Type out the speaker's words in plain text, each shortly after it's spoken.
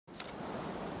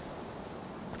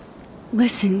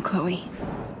Listen, Chloe.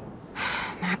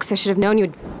 Max, I should have known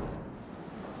you'd...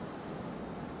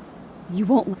 You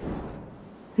won't...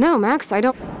 No, Max, I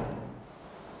don't...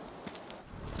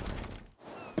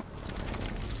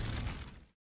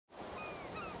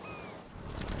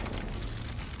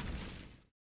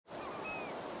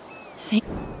 Think...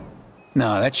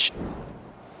 No, that's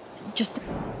Just...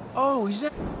 Oh, is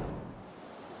that?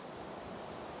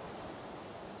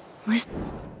 Listen...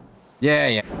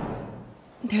 Yeah.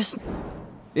 There's...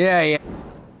 Yeah.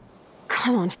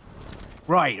 Come on,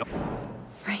 Right.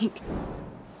 Frank...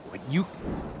 What, you...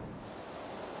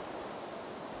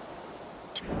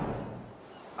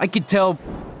 I could tell...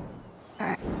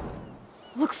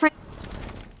 look, Frank...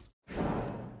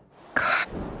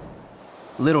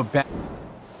 Little bit.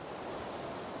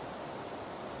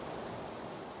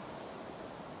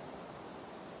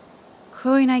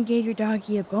 Chloe and I gave your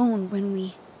doggy a bone when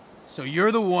we... So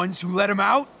you're the ones who let him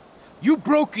out? You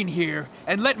broke in here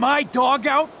and let my dog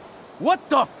out? What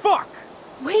the fuck?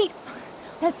 Wait!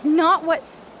 That's not what...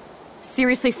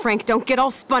 Seriously, Frank, don't get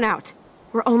all spun out.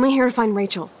 We're only here to find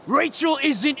Rachel. Rachel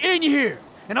isn't in here!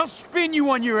 And I'll spin you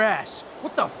on your ass!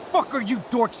 What the fuck are you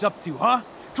dorks up to, huh?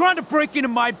 Trying to break into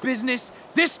my business?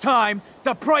 This time,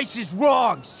 the price is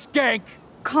wrong, skank!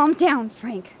 Calm down,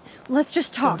 Frank. Let's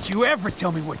just talk. Don't you ever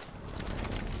tell me what...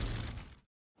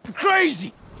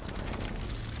 Crazy!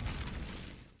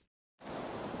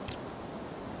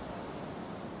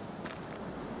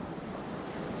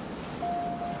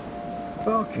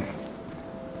 Okay.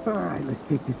 Alright, let's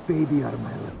take this baby out of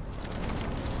my lap.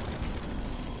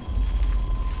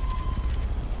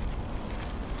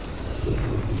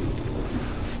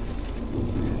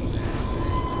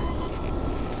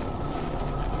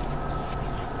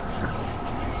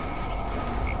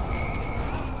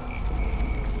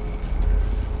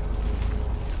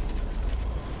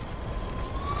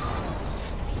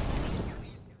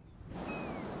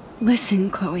 Listen,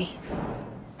 Chloe.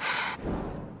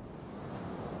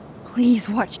 Please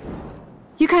watch...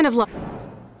 You kind of look...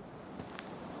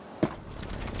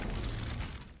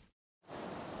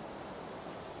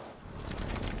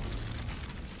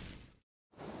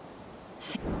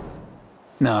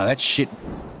 No, that shit...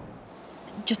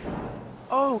 Just...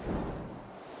 Oh,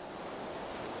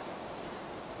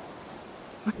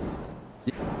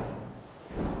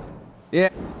 Yeah.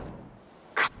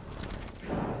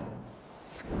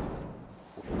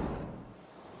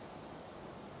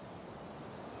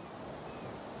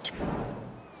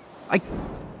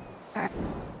 I...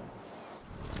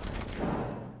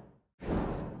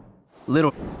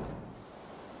 Little...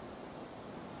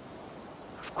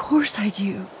 Of course I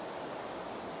do.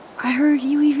 I heard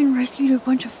you even rescued a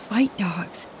bunch of fight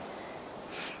dogs.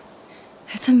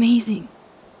 That's amazing.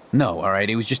 No, alright,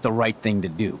 it was just the right thing to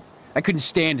do. I couldn't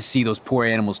stand to see those poor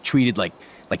animals treated like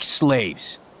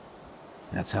slaves.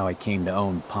 That's how I came to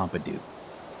own Pompidou.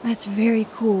 That's very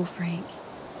cool, Frank.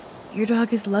 Your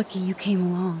dog is lucky you came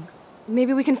along.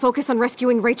 Maybe we can focus on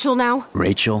rescuing Rachel now?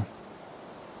 Rachel?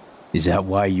 Is that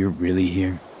why you're really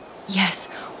here? Yes,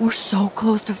 we're so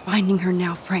close to finding her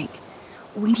now, Frank.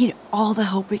 We need all the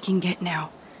help we can get now.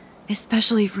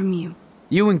 Especially from you.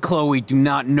 You and Chloe do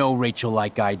not know Rachel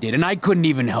like I did, and I couldn't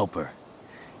even help her.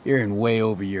 You're in way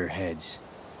over your heads.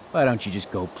 Why don't you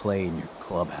just go play in your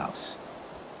clubhouse?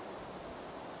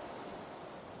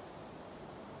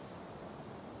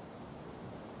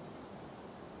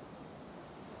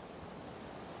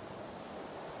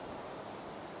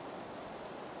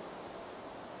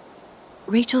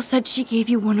 Rachel said she gave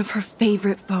you one of her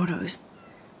favorite photos.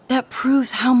 That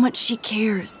proves how much she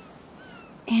cares.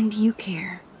 And you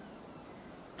care.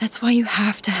 That's why you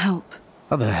have to help.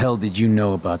 How the hell did you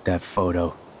know about that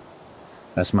photo?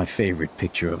 That's my favorite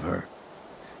picture of her.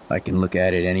 I can look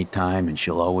at it any time and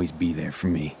she'll always be there for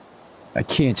me. I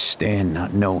can't stand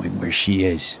not knowing where she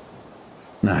is.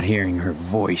 Not hearing her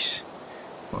voice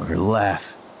or her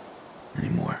laugh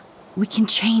anymore. We can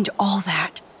change all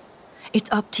that. It's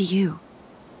up to you.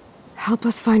 Help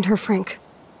us find her, Frank.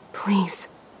 Please.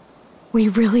 We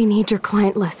really need your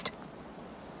client list.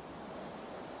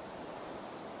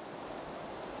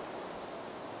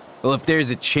 Well, if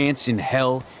there's a chance in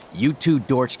hell, you two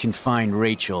dorks can find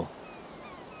Rachel.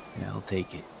 Yeah, I'll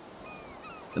take it.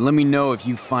 And let me know if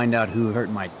you find out who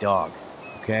hurt my dog,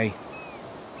 okay?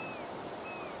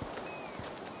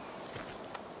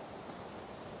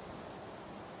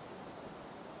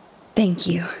 Thank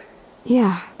you.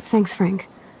 Yeah, thanks, Frank.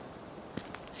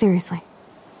 Seriously.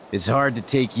 It's hard to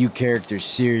take you characters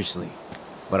seriously,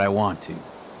 but I want to.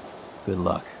 Good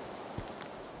luck.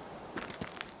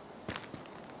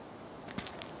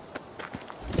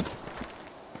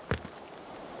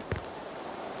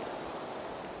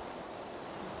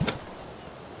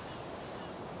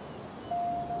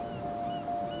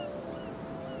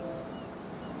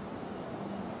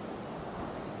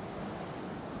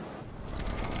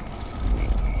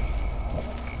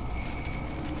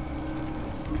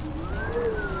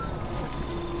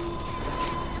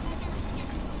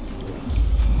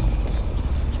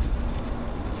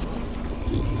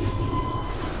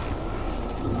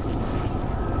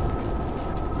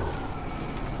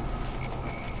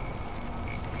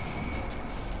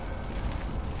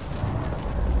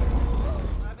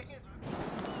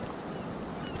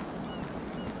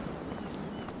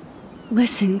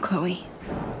 Listen, Chloe.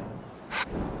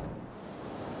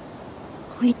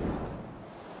 Please.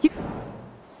 You...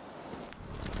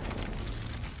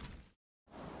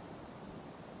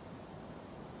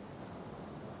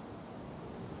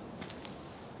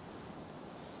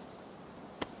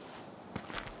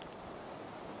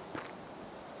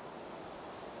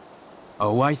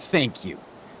 Oh, I thank you.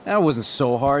 That wasn't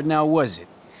so hard now, was it?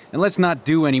 And let's not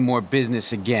do any more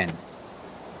business again.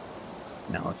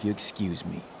 Now, if you excuse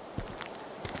me.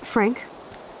 Frank?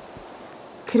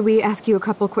 Could we ask you a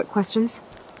couple quick questions?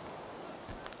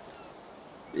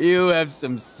 You have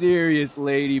some serious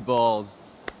lady balls.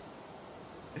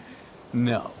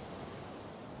 No.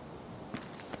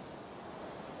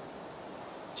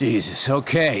 Jesus,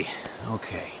 okay.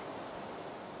 Okay.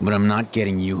 But I'm not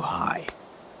getting you high.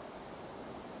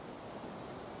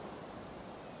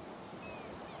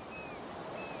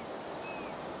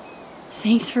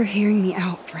 Thanks for hearing me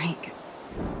out, Frank.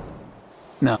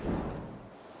 No.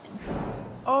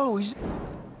 Oh, he's...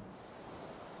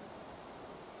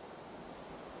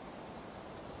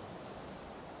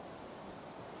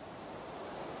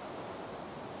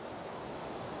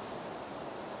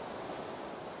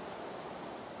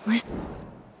 Listen,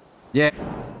 Yeah.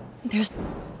 there's...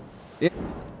 Yeah.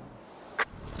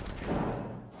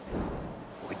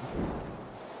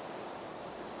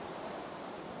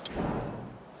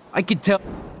 I could tell...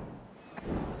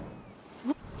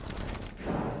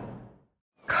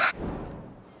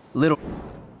 Little...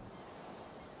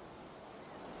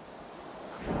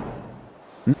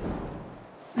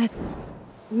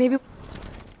 Maybe...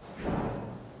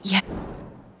 Yeah,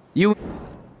 You...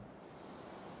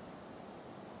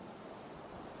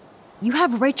 you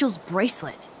have Rachel's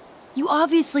bracelet. You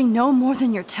obviously know more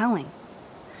than you're telling.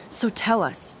 So tell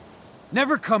us.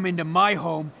 Never come into my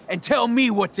home and tell me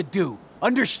what to do.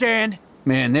 Understand?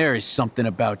 Man, there is something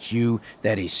about you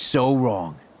that is so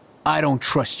wrong. I don't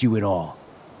trust you at all.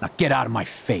 Now get out of my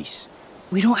face.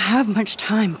 We don't have much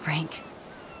time, Frank.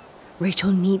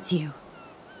 Rachel needs you.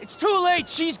 It's too late.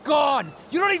 She's gone.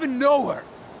 You don't even know her.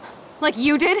 Like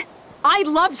you did? I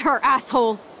loved her,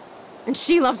 asshole! And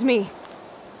she loved me.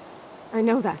 I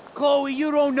know that. Chloe, you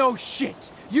don't know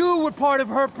shit. You were part of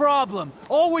her problem.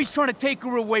 Always trying to take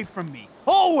her away from me.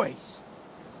 Always!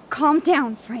 Calm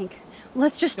down, Frank.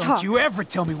 Let's just Don't talk. you ever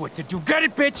tell me what to do. Get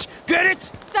it, bitch? Get it?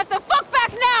 Step the fuck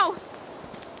back now!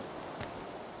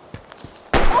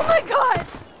 Oh my god!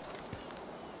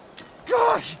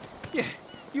 Gosh! Yeah,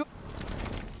 you...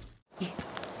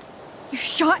 You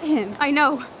shot him. I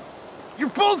know. You're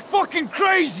both fucking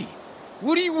crazy!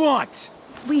 What do you want?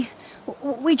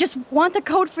 We just want the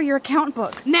code for your account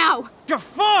book. Now! You're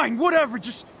fine, whatever.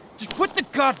 Just put the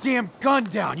goddamn gun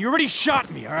down. You already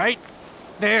shot me, all right?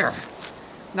 There.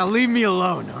 Now leave me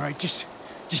alone, all right? Just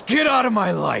get out of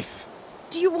my life.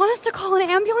 Do you want us to call an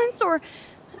ambulance or...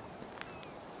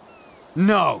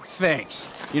 No, thanks.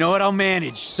 You know what? I'll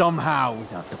manage somehow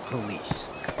without the police.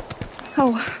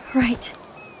 Oh, right.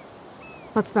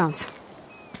 Let's bounce.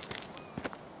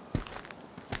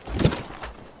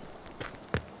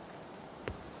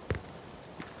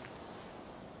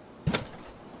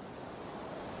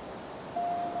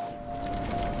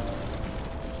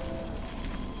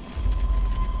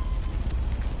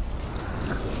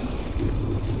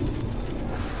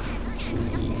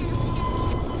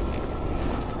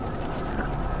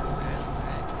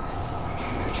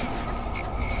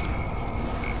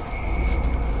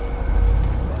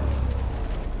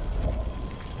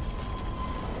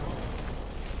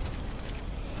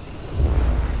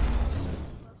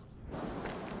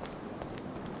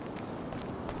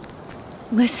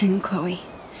 Listen, Chloe.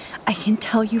 I can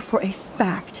tell you for a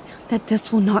fact that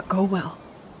this will not go well.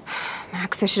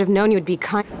 Max, I should have known you would be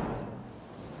kind.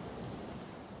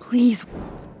 Please.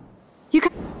 You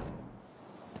can...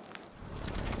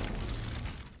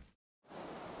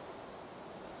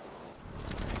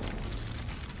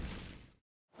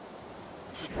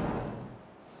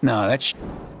 No, that's...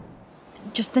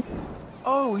 Just the...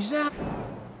 Oh, is that...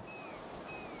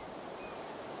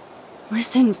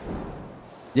 Listen.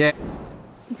 Yeah.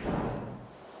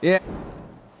 Yeah.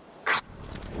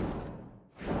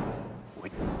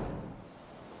 Wait.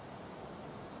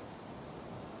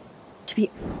 To be...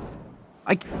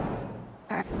 I...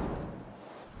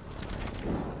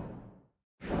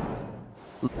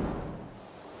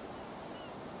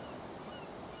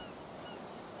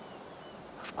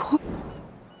 Of course.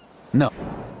 No.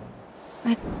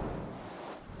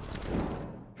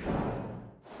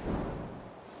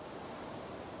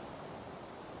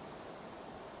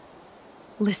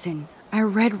 Listen, I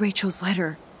read Rachel's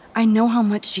letter. I know how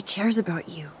much she cares about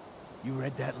you. You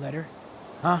read that letter?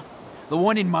 Huh? The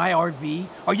one in my RV?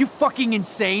 Are you fucking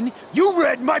insane? You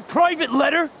read my private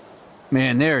letter?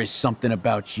 Man, there is something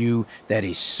about you that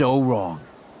is so wrong.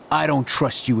 I don't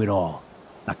trust you at all.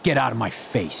 Now get out of my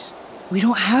face. We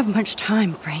don't have much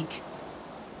time, Frank.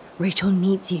 Rachel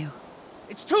needs you.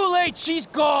 It's too late, she's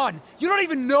gone! You don't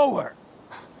even know her!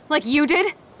 Like you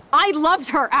did? I loved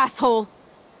her, asshole!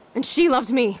 And she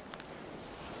loved me.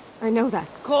 I know that.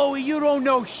 Chloe, you don't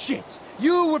know shit!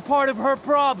 You were part of her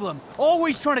problem,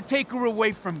 always trying to take her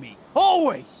away from me.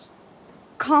 Always!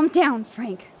 Calm down,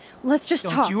 Frank. Let's just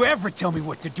talk. Don't you ever tell me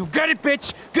what to do. Get it,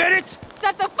 bitch? Get it?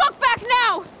 Step the fuck back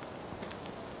now!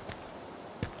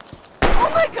 Oh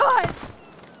my god!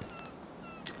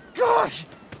 Gosh!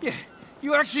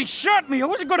 You actually shot me! I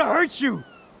wasn't gonna hurt you!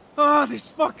 Oh, this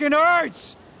fucking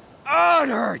hurts! Oh, it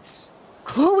hurts!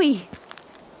 Chloe!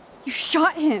 You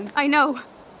shot him! I know.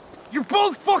 You're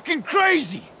both fucking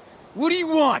crazy! What do you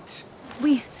want?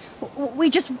 We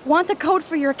just want the code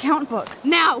for your account book.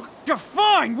 Now! You're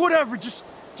fine, whatever, just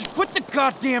put the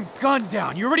goddamn gun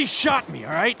down. You already shot me,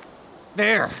 alright?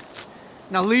 There.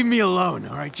 Now leave me alone,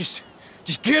 alright? Just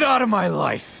get out of my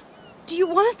life. Do you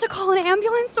want us to call an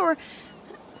ambulance, or...?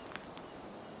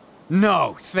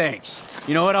 No, thanks.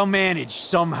 You know what? I'll manage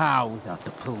somehow without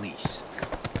the police.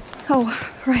 Oh,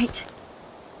 right.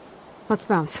 Let's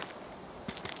bounce.